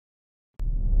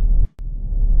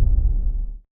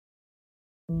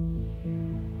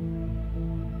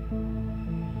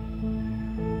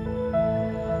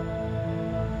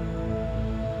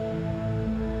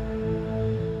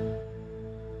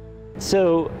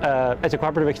So as a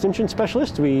cooperative extension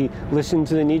specialist, we listen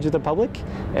to the needs of the public.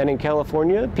 And in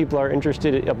California, people are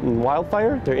interested in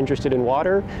wildfire, they're interested in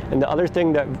water, and the other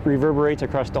thing that reverberates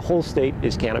across the whole state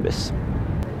is cannabis.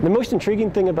 The most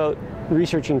intriguing thing about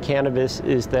researching cannabis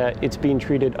is that it's being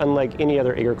treated unlike any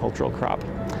other agricultural crop.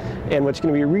 And what's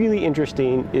going to be really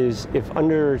interesting is if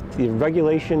under the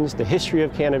regulations, the history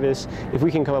of cannabis, if we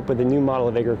can come up with a new model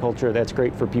of agriculture that's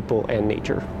great for people and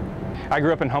nature. I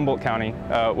grew up in Humboldt County,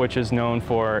 which is known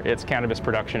for its cannabis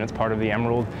production. It's part of the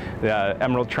Emerald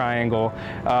Triangle.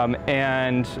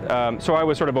 So I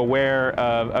was sort of aware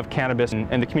of cannabis in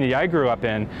the community I grew up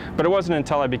in, but it wasn't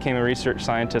until I became a research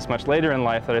scientist much later in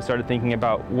life that I started thinking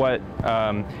about what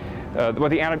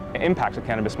the impacts of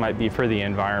cannabis might be for the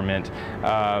environment,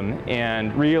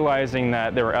 and realizing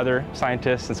that there were other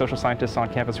scientists and social scientists on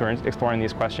campus who were exploring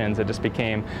these questions. It just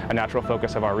became a natural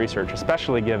focus of our research,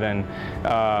 especially given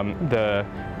the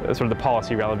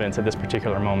policy relevance at this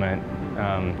particular moment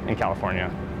in California.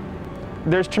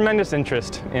 There's tremendous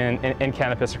interest in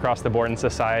cannabis across the board in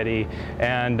society,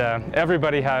 and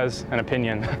everybody has an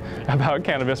opinion about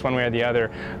cannabis one way or the other.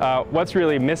 What's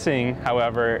really missing,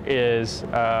 however, is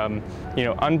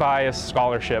unbiased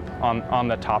scholarship on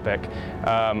the topic.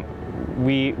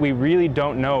 We really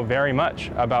don't know very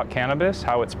much about cannabis,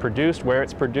 how it's produced, where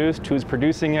it's produced, who's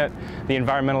producing it, the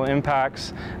environmental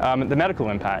impacts, the medical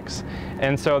impacts.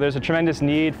 And so there's a tremendous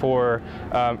need for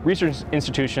research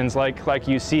institutions like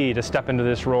UC to step into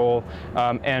this role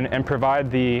and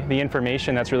provide the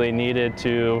information that's really needed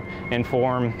to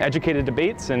inform educated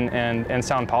debates and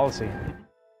sound policy.